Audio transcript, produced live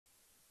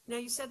Now,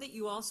 you said that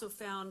you also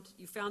found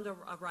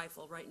a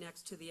rifle right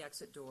next to the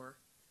exit door.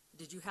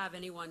 Did you have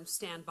anyone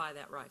stand by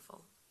that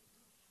rifle?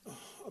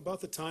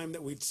 About the time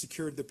that we'd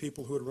secured the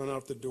people who had run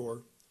out the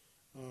door,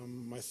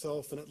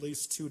 myself and at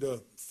least 2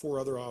 to 4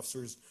 other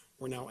officers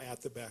were now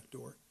at the back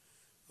door.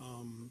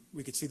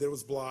 We could see that it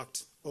was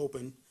blocked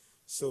open,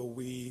 so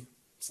we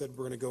said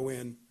we're going to go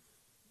in,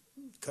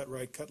 cut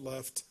right, cut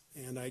left,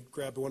 and I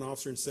grabbed one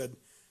officer and said,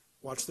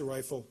 watch the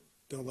rifle,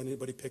 don't let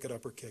anybody pick it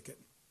up or kick it.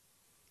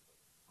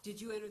 Did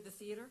you enter the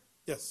theater?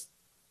 Yes.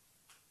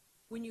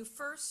 When you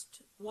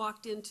first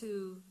walked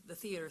into the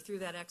theater through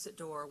that exit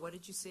door, what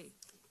did you see?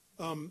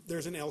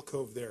 There's an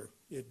alcove there.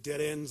 It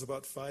dead ends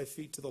about 5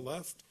 feet to the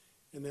left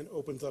and then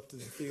opens up to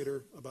the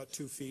theater about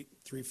 2 feet,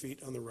 3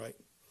 feet on the right.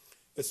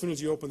 As soon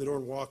as you opened the door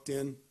and walked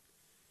in,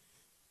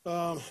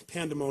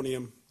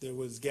 pandemonium. There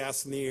was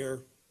gas in the air,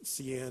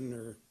 CN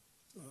or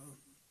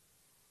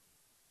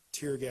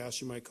tear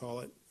gas, you might call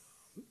it.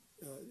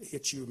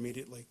 Hit you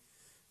immediately.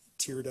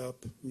 Teared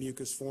up,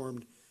 mucus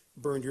formed,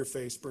 burned your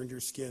face, burned your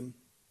skin.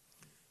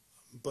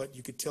 But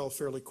you could tell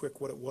fairly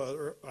quick what it was,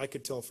 or I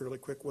could tell fairly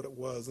quick what it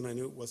was, and I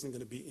knew it wasn't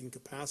going to be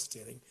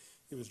incapacitating.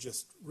 It was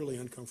just really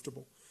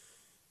uncomfortable.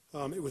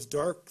 It was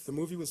dark. The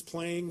movie was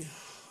playing.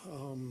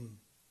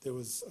 There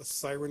was a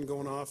siren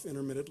going off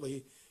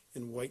intermittently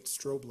and white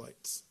strobe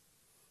lights.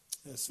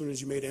 As soon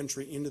as you made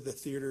entry into the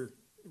theater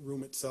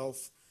room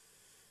itself,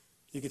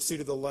 you could see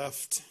to the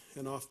left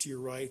and off to your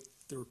right,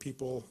 there were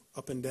people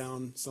up and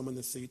down, some in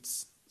the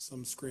seats,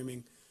 some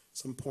screaming,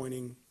 some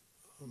pointing.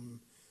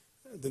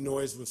 The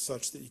noise was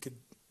such that you could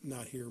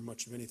not hear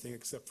much of anything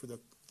except for the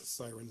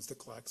sirens, the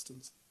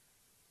claxtons.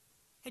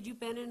 Had you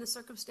been in a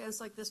circumstance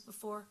like this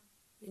before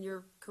in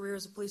your career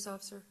as a police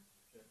officer?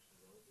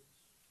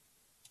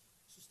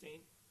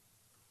 Sustained.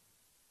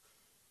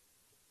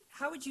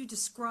 How would you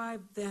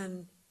describe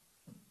then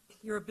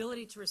your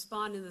ability to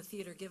respond in the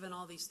theater given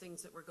all these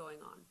things that were going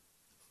on?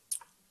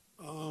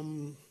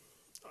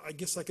 I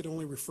guess I could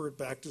only refer it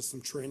back to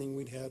some training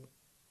we'd had,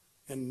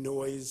 and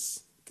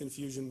noise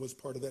confusion was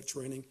part of that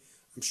training.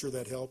 I'm sure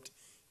that helped.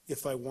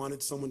 If I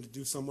wanted someone to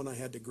do someone, I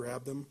had to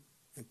grab them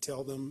and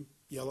tell them,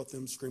 yell at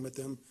them, scream at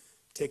them,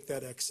 take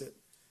that exit,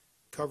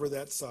 cover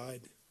that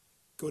side,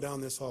 go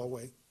down this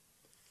hallway.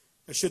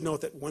 I should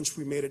note that once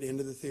we made it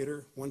into the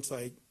theater, once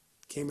I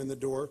came in the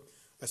door,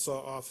 I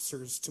saw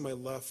officers to my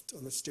left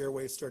on the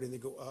stairway starting to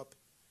go up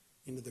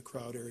into the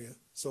crowd area.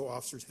 So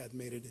officers had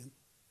made it in.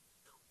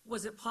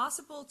 Was it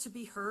possible to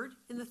be heard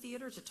in the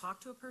theater, to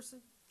talk to a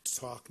person?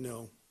 Talk,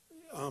 no.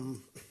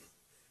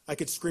 I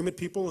could scream at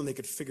people and they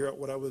could figure out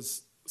what I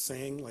was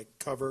saying, like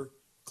cover,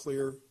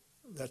 clear,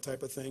 that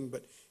type of thing,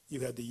 but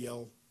you had to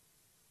yell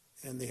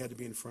and they had to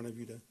be in front of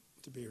you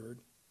to be heard.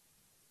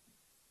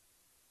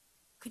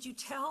 Could you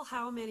tell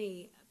how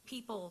many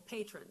people,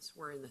 patrons,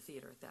 were in the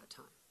theater at that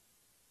time?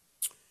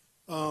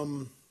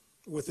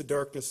 With the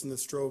darkness and the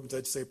strobes,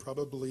 I'd say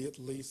probably at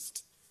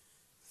least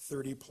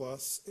 30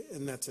 plus,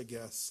 and that's a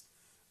guess.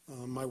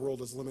 My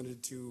world is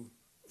limited to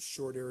a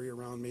short area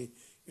around me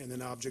and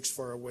then objects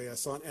far away. I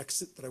saw an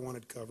exit that I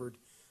wanted covered.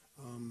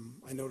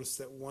 I noticed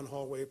that one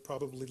hallway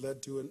probably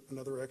led to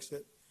another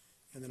exit,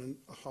 and then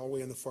a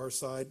hallway on the far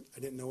side, I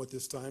didn't know at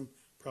this time,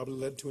 probably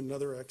led to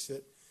another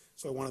exit.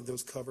 So I wanted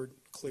those covered,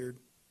 cleared.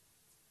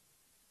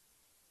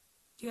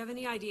 Do you have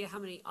any idea how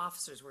many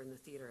officers were in the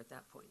theater at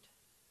that point?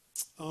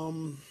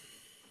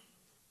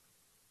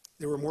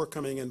 There were more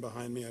coming in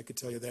behind me, I could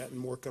tell you that, and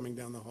more coming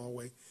down the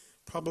hallway.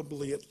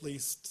 Probably at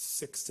least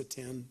 6 to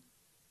 10,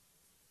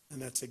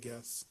 and that's a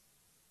guess.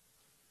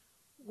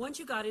 Once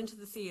you got into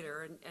the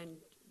theater, and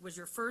was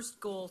your first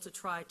goal to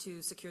try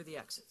to secure the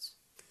exits?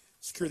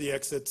 Secure the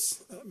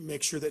exits,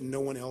 make sure that no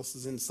one else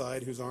is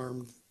inside who's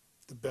armed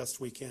the best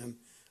we can.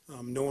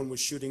 No one was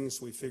shooting,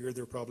 so we figured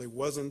there probably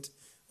wasn't.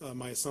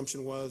 My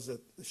assumption was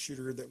that the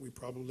shooter that we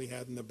probably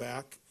had in the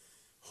back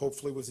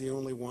hopefully was the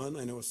only one.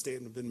 I know a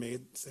statement had been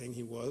made saying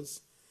he was,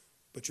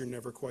 but you're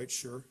never quite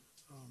sure.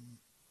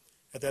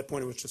 At that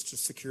point, it was just to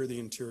secure the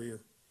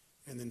interior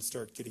and then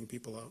start getting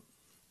people out.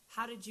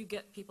 How did you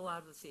get people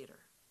out of the theater?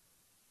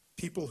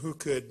 People who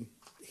could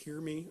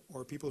hear me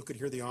or people who could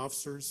hear the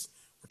officers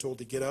were told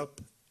to get up,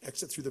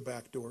 exit through the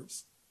back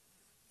doors.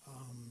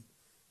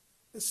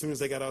 As soon as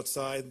they got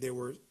outside, they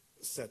were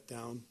set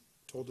down,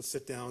 told to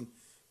sit down,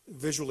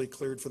 visually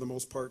cleared for the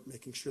most part,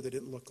 making sure they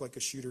didn't look like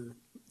a shooter,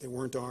 they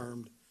weren't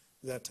armed,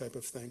 that type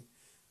of thing.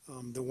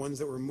 The ones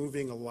that were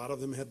moving, a lot of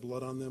them had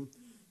blood on them.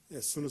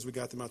 As soon as we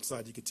got them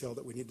outside, you could tell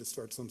that we needed to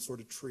start some sort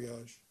of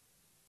triage.